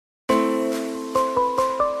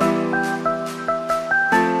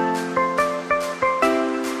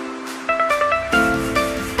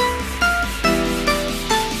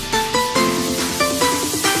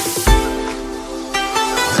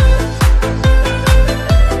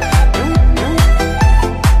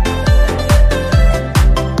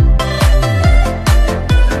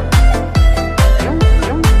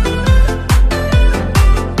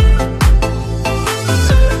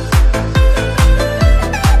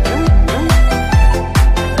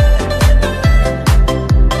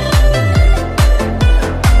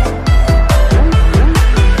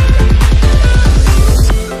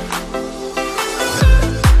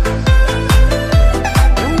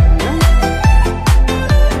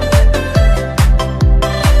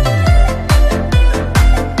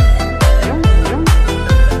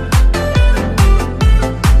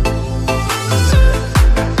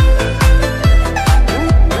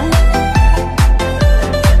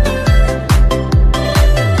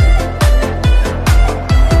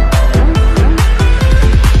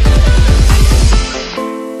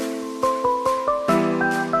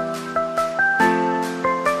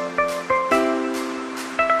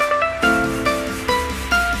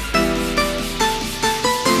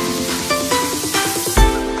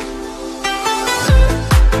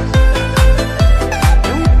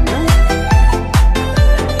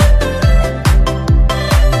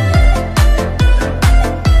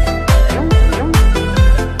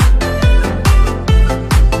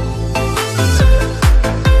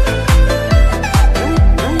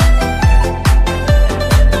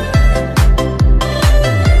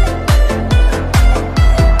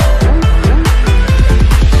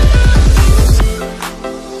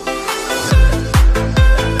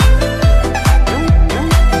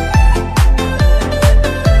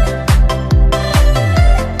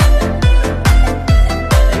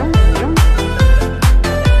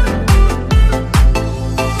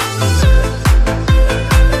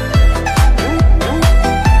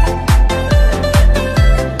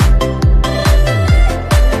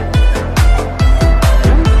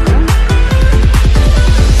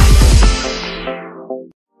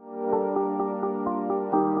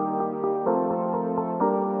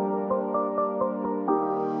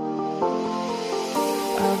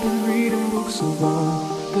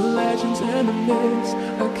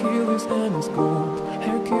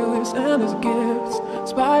Achilles and his gifts,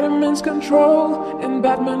 Spider-Man's control, and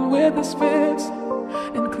Batman with his fists.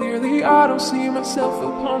 And clearly I don't see myself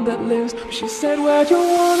upon that list. She said, where'd you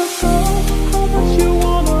wanna go? How much you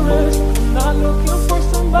wanna risk? I'm not looking for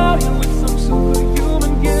somebody with some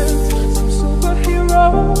superhuman gifts, some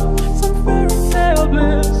superhero, some fairy tale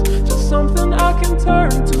bliss. Just something I can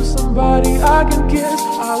turn to, somebody I can kiss.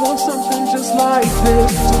 I want something just like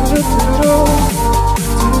this.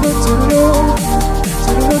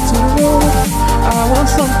 I want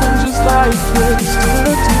something just like this.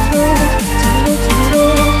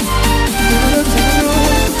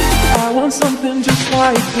 I want something just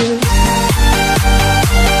like this.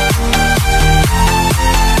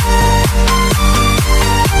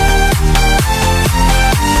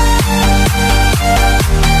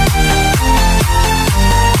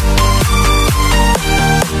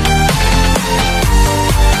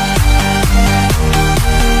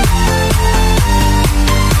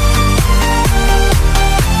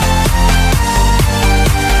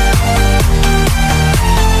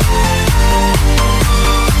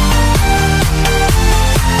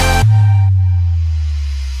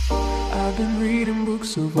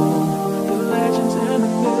 Of all the legends and the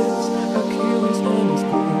myths, Achilles and his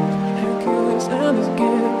arms, Hercules and his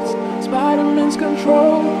gifts, Spider-Man's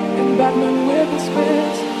control, and Batman with his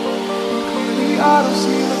fists. And clearly I don't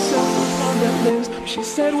see myself upon that list. She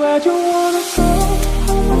said, where'd you wanna go?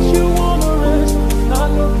 How much you wanna risk? I'm not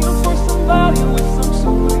looking for somebody with some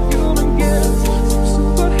superhuman gifts, some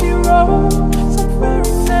superhero, some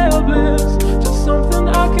fairy tale bliss. Just something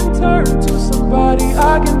I can turn to, somebody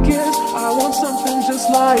I can kiss. I want something just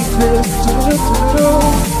like this.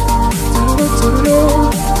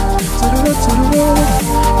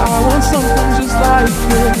 I want something just like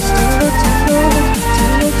this.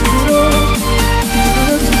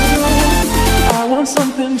 I want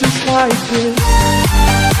something just like this.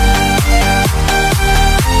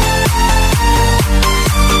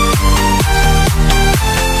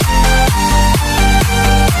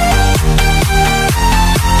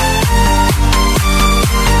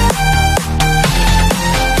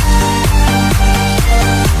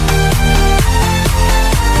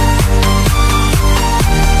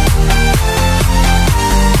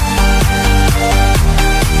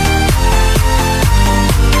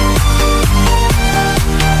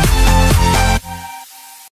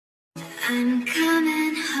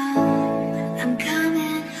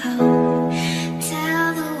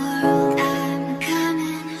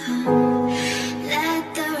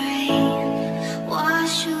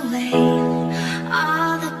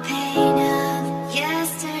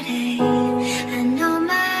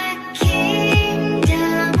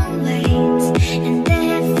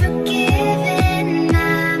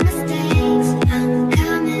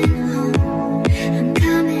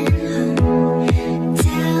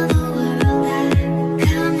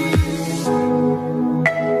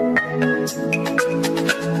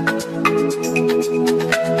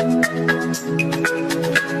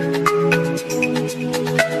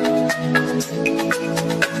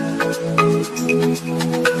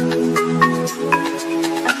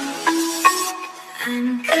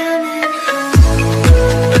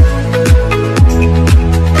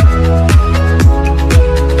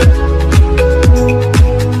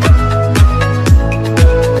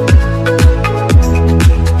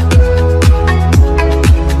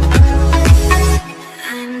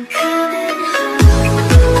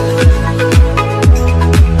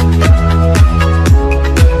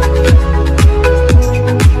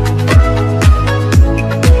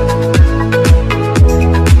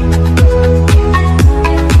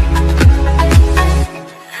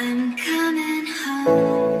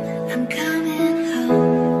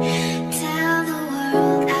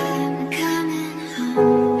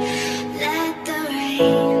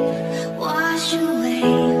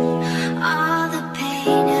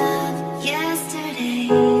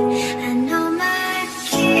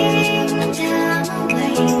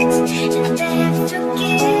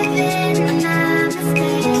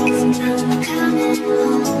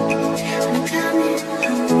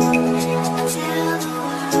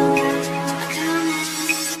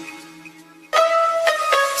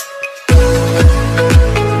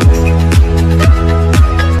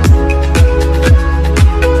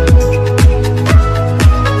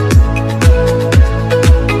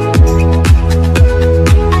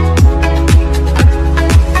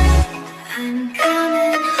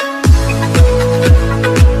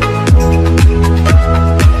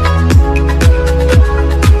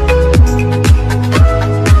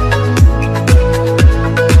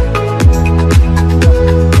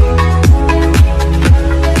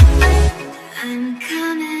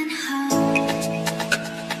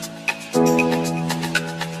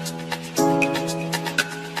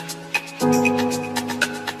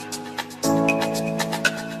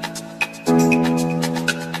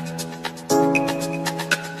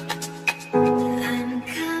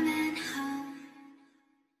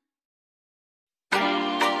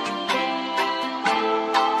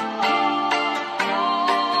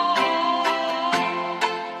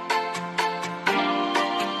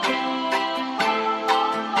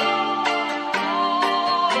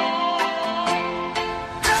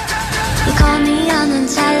 You call me on the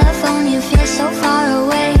telephone, you feel so far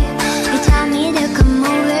away. You tell me to come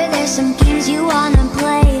over, there's some games you wanna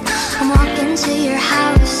play. I'm walking to your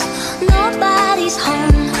house, nobody's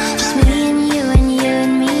home, just me and you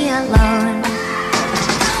and me alone.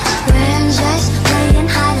 We're just playing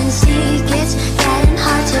hide and seek, it's getting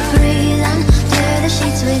hard to breathe under the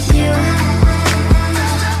sheets with you.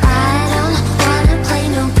 I don't wanna play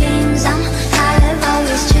no games, I'm tired of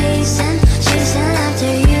always chasing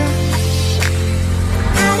after you.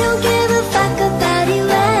 I don't give a fuck about you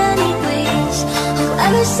anyways.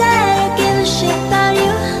 Whoever said I give a shit about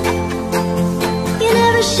you? You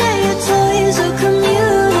never share your toys or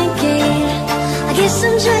communicate. I guess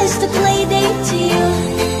I'm just a play date to you.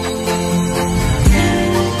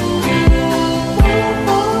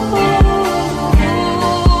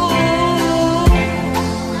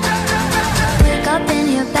 Wake up in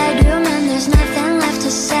your bedroom and there's nothing left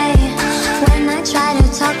to say. When I try to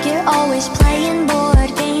talk, you're always playing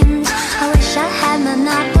board games. I wish I had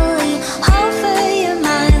Monopoly over your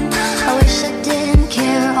mind. I wish I didn't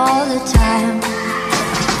care all the time.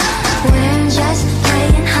 We're just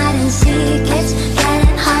playing hide and seek, it's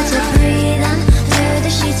getting hard to breathe.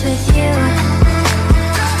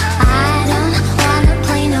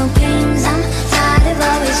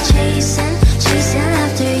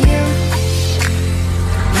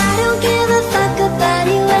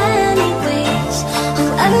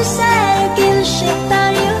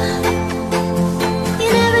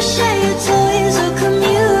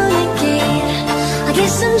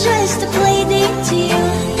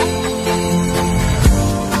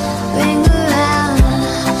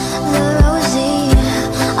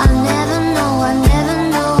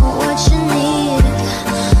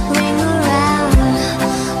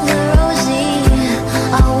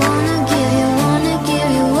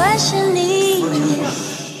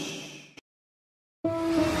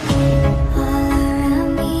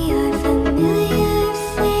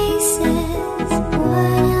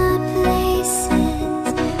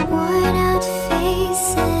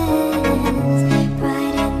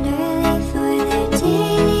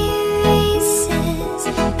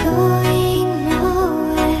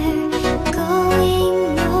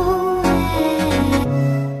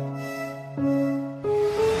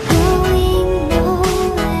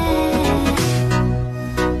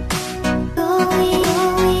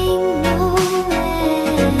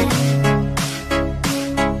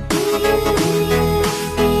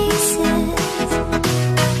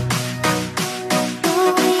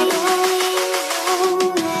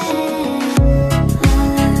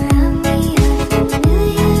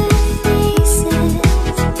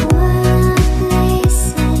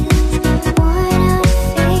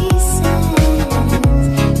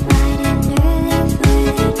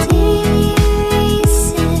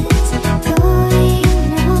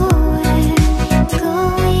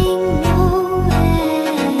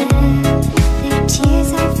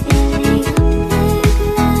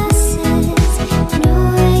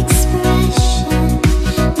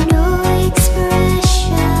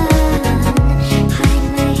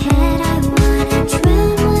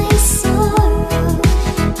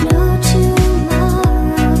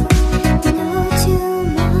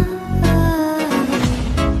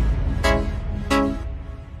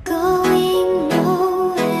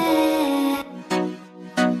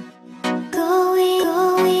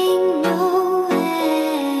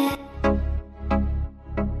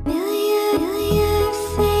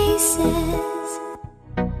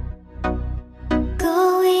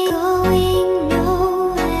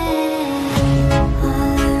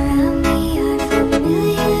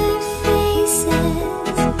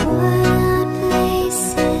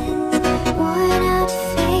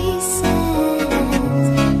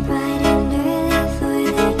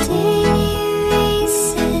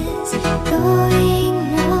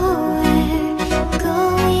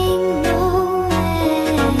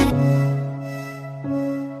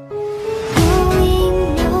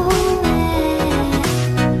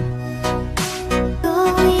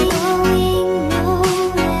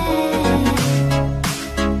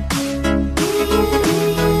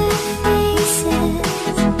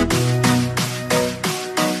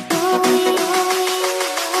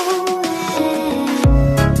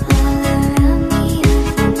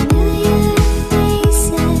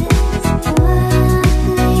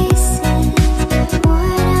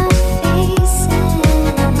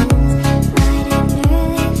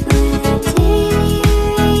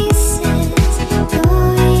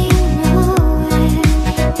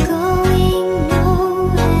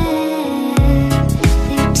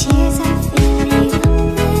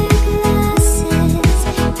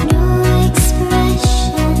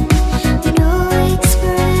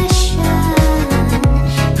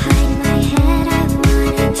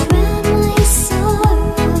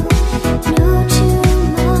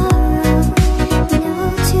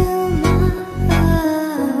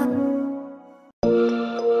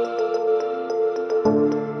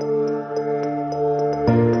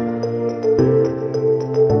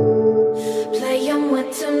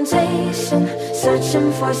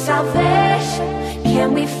 for salvation?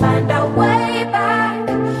 Can we find our way back,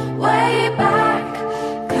 way back?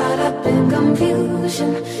 Caught up in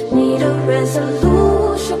confusion, need a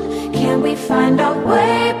resolution. Can we find our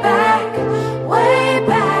way back, way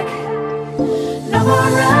back? No more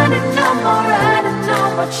running, no more running, no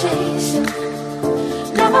more chasing.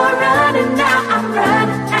 No more running now, I'm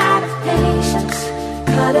running out of patience.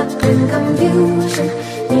 Caught up in confusion,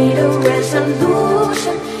 need a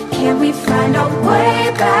resolution. Can we find our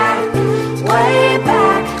way back, way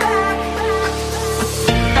back?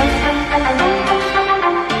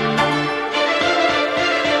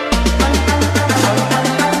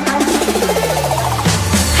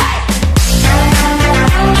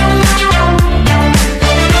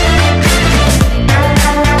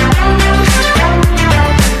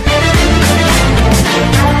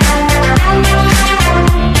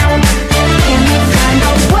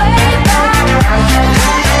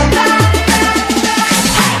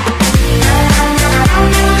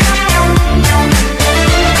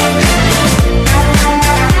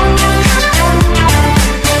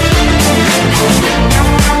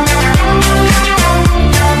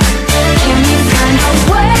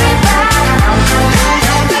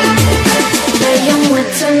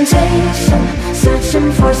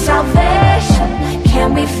 Searching for salvation.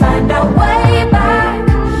 Can we find our way back,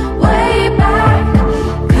 way back?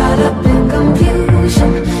 Caught up in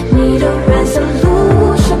confusion, need a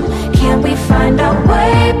resolution. Can we find our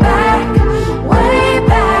way back, way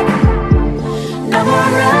back? No more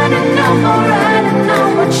running, no more running, no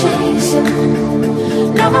more chasing.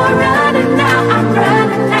 No more running now, I'm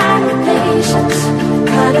running out of patience.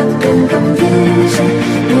 Caught up in confusion,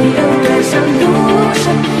 need a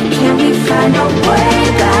resolution. Can we find our way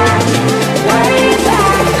back, way back?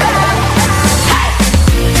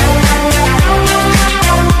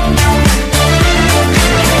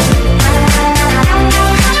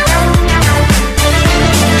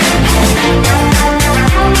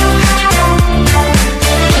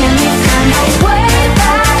 Can we find our way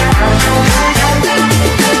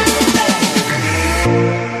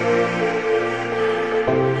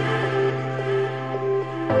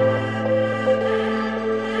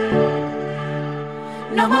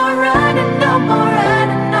No more running, no more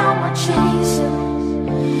running, no more chasing.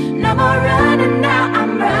 No more running now,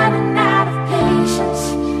 I'm running out of patience.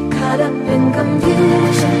 Caught up in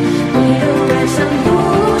confusion, need a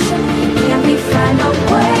resolution. Can we find our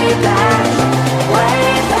way back,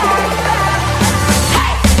 way back?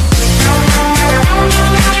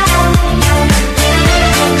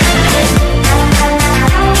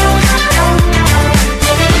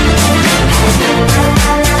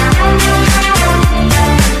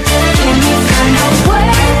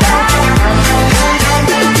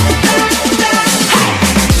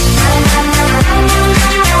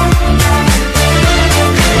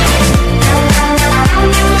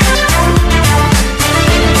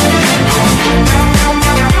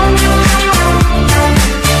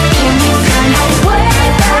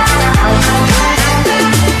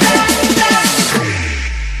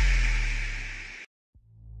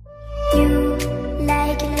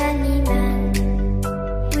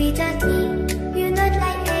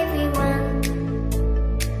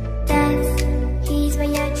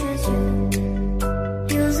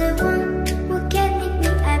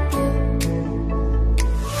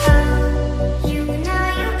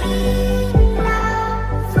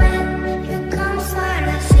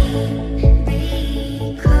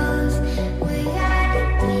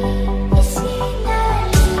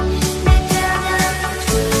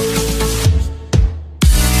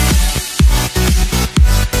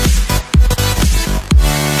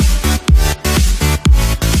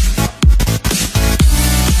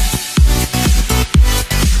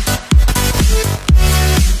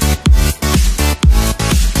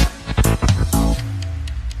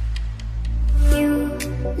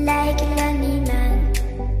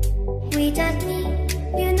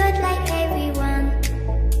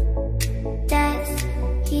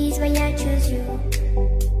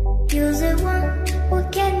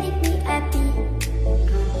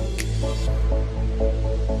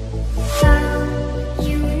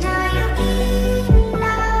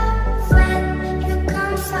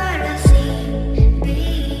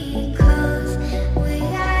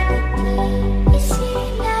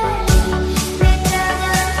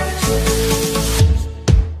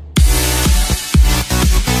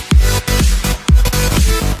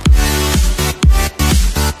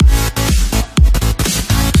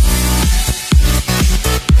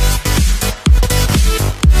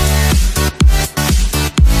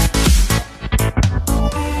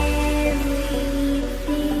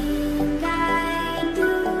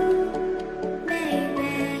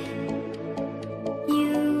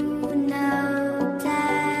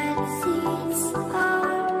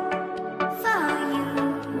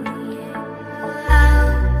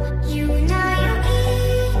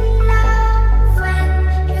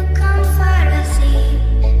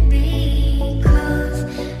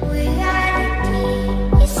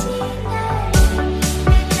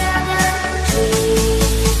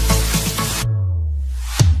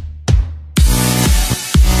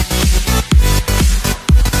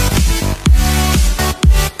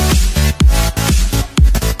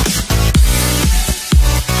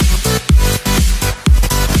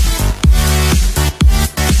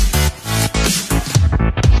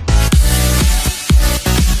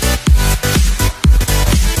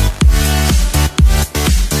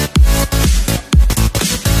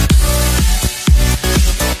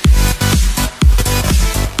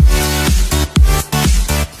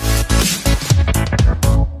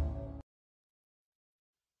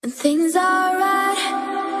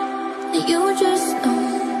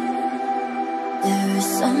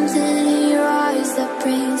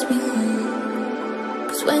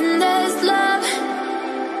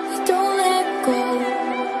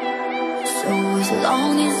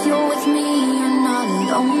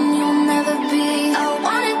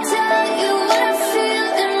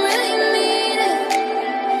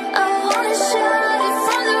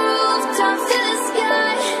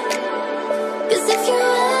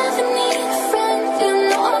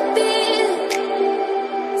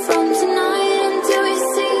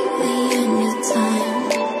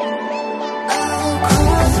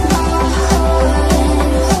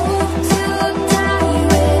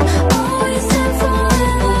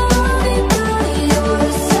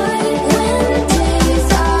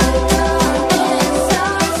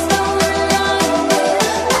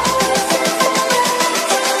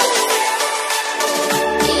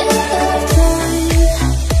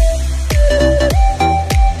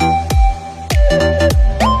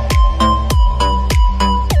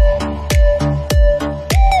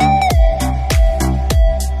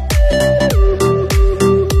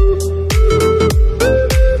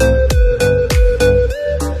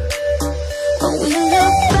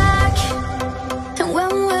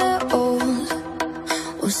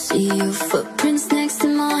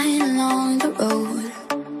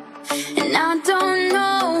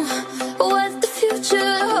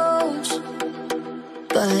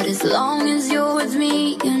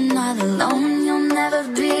 not alone, you'll never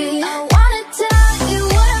be. I wanna tell you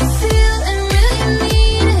what I feel and really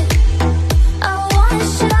mean it. I wanna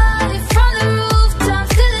shout it from the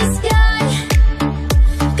rooftops to the sky.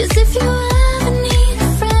 'Cause if you ever need a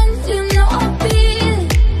friend, you know I'll be there.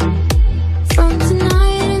 From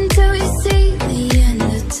tonight until we see the end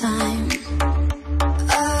of time.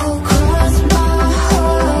 I'll cross my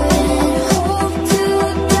heart and hope to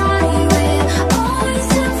die with. Always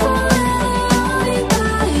and forever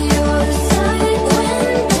by your side.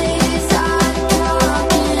 When days are dark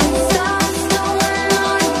and stars don't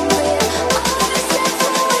light with. Always and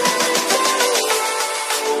forever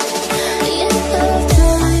the end of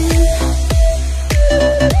time.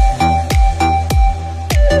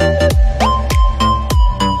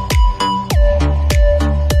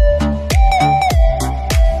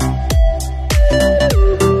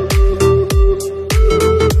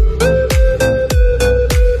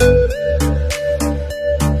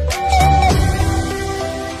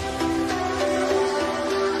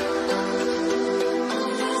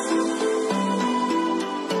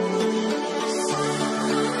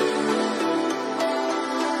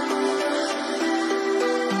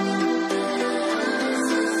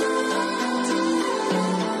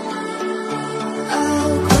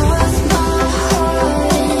 I'll cross my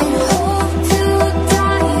heart and hope to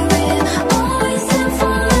die with. Always and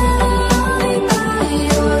forever by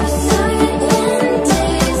your side. When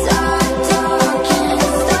days are dark and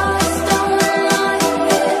stars don't light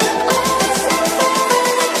with. Always and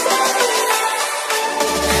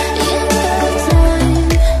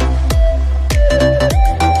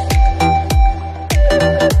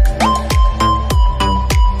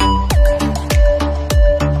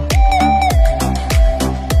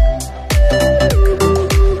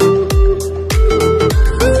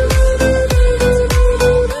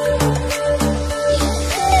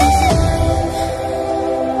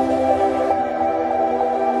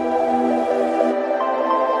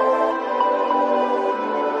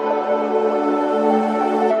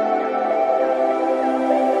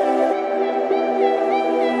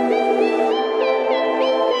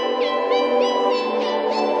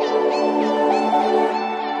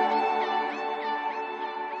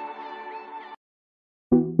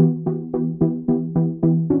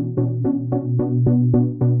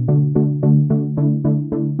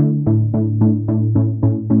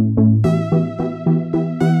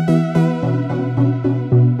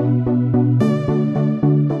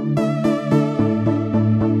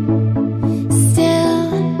still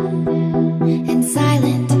and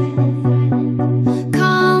silent,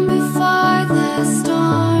 calm before the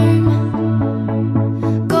storm.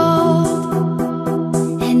 Gold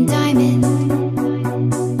and diamond,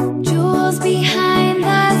 jewels behind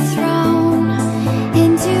the throne.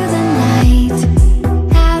 Into the night,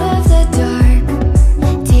 out of the dark,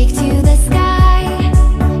 take to the sky,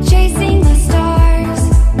 chasing the stars.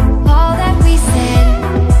 All that we said,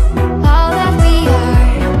 all that we are,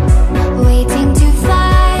 waiting to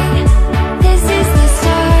fly. This is the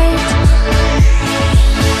start.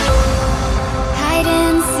 Hide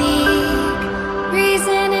and seek,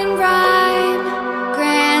 reason and rhyme,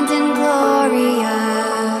 grand and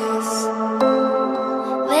glorious.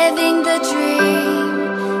 Living the dream,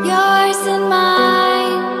 yours and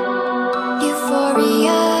mine,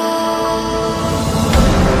 euphoria.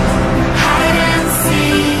 Hide and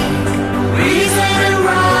seek, reason and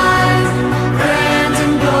rhyme, grand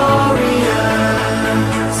and glorious.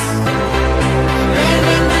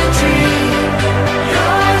 Living the dream,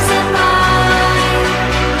 yours and mine,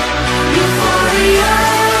 euphoria.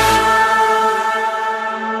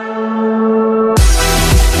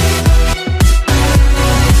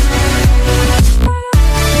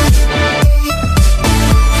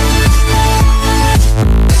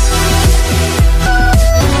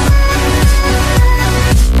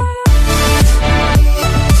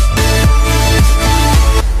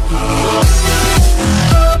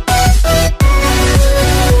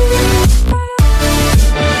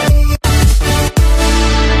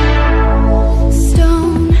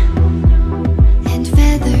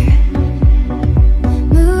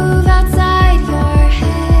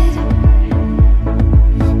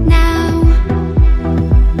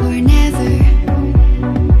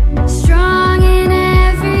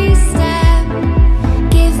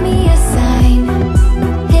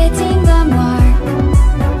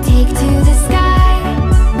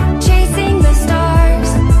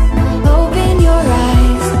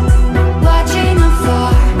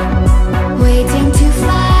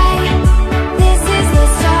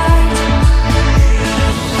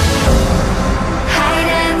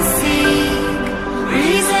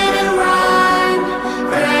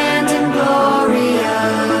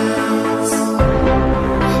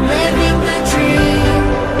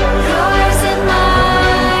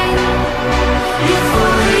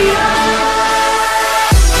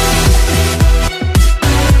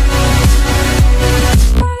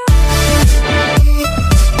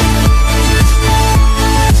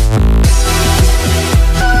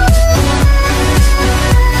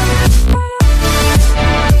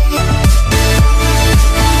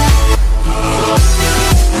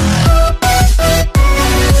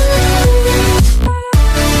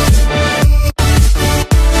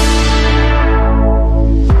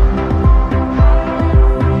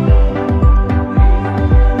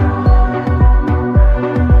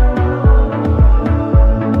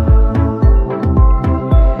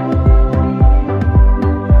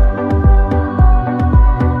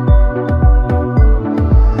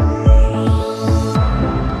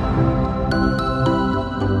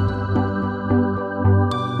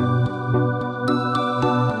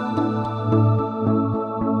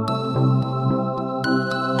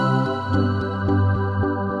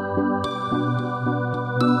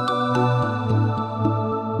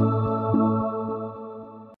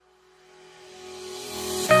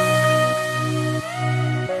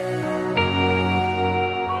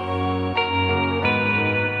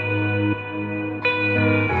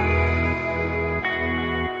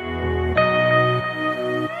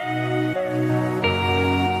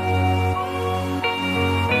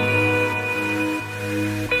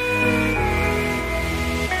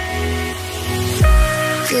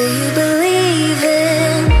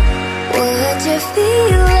 you're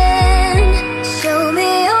feeling. Show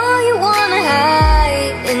me all you wanna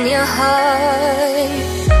hide in your heart.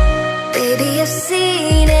 Baby, I've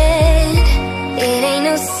seen it. It ain't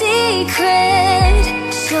no secret.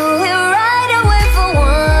 Show it right away for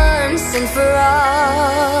once and for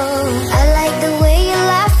all. I like the way you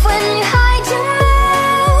laugh when you hide your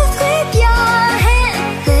mouth with your hand.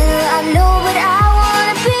 Little I know, but I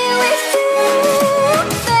wanna be with you,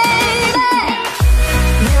 baby.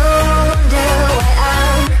 No wonder why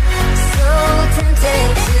I'm so tempted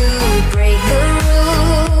to break the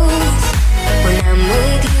rules when I'm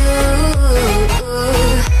with you.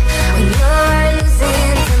 When you're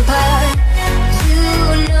losing temper, you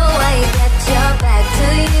know I got your back to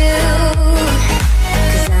you.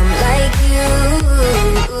 'Cause I'm like you.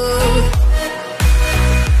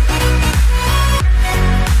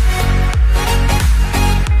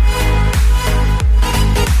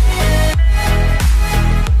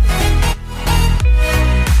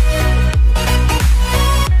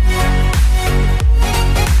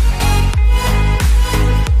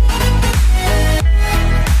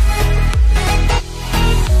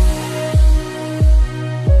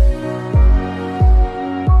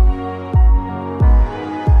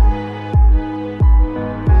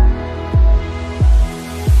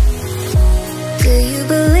 Do you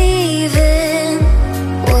believe in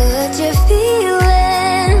what you're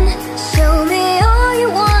feeling? Show me all you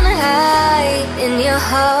wanna hide in your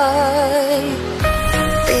heart.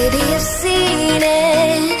 Baby, I've seen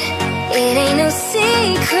it. It ain't no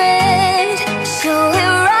secret. Show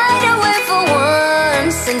it right away for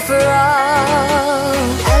once and for all.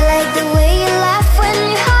 I like the way you laugh when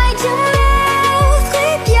you hide your mouth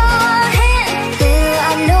with your hand. Little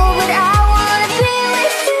I know, but I wanna be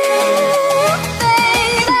with you,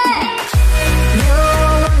 baby. No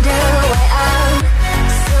wonder why I'm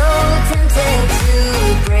so tempted to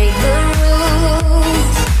break the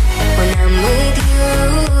rules when I'm with you.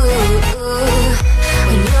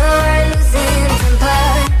 When you're losing temper,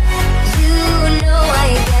 you know I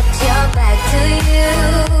got your back to you.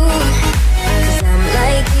 'Cause I'm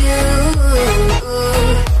like you.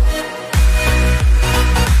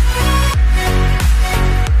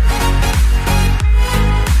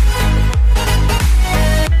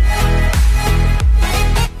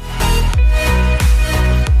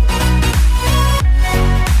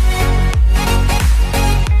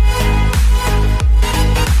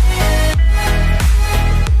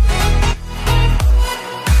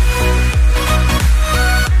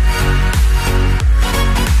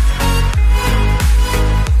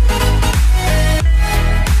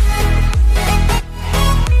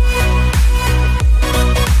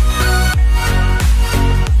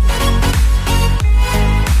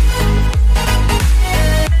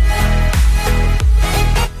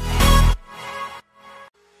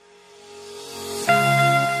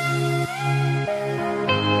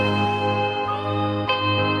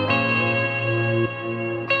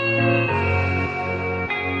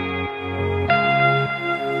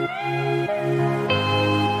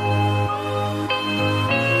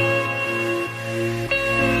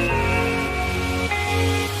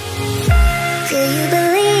 Do you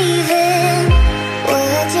believe in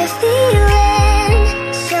what you're feeling?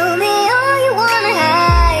 Show me all you wanna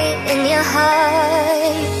hide in your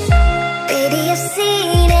heart. Baby, I've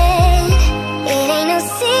seen it. It ain't no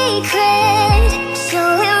secret. Show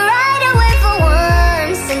it right away for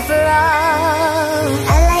once and for all.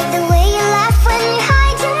 I like the way you laugh when you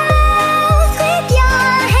hide your mouth with your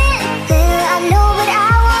hand. Little I know, but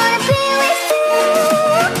I wanna be with you,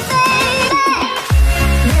 baby.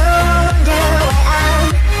 No wonder why I'm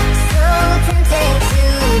so tempted to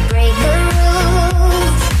break the rules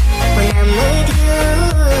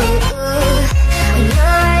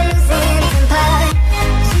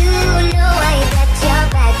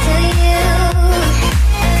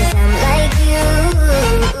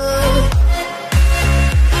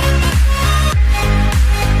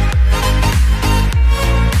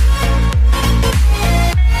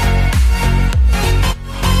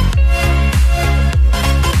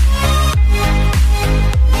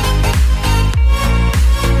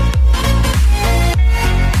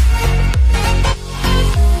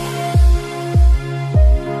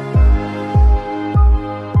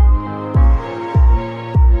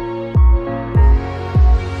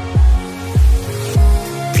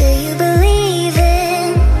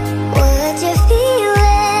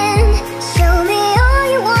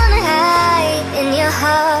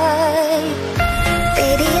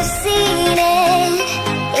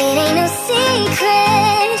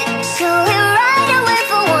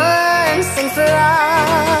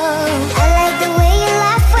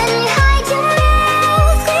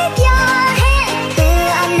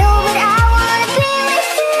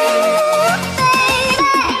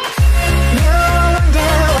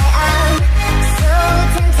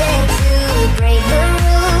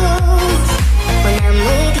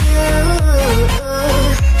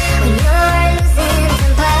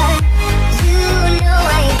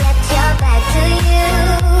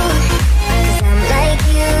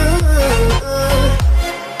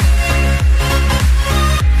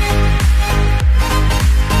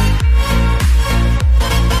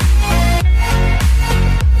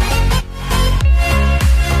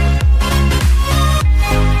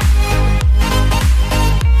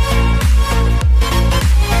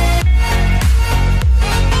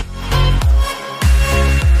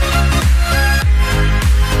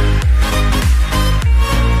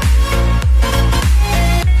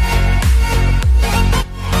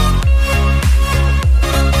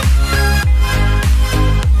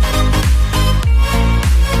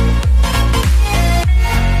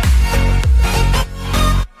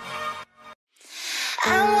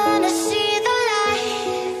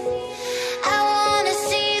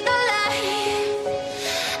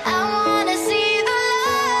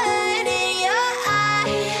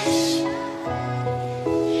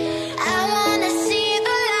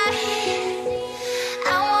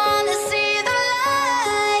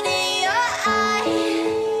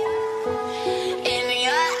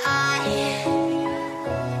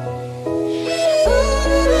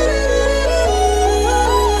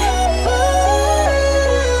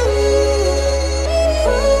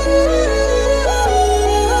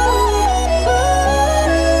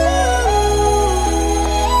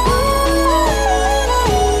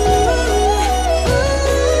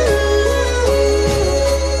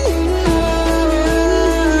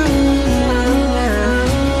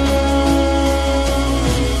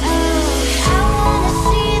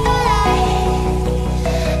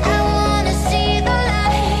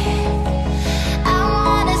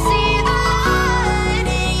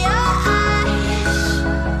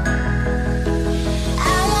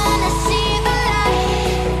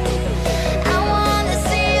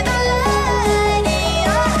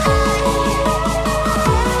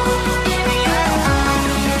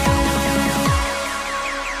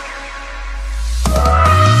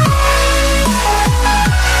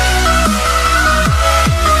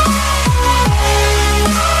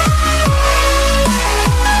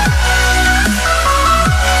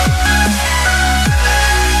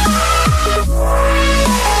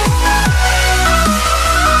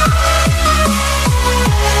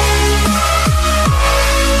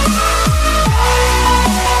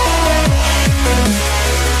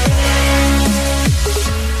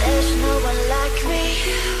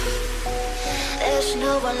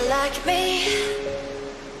no one like me.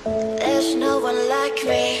 There's no one like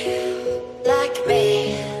me, like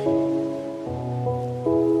me.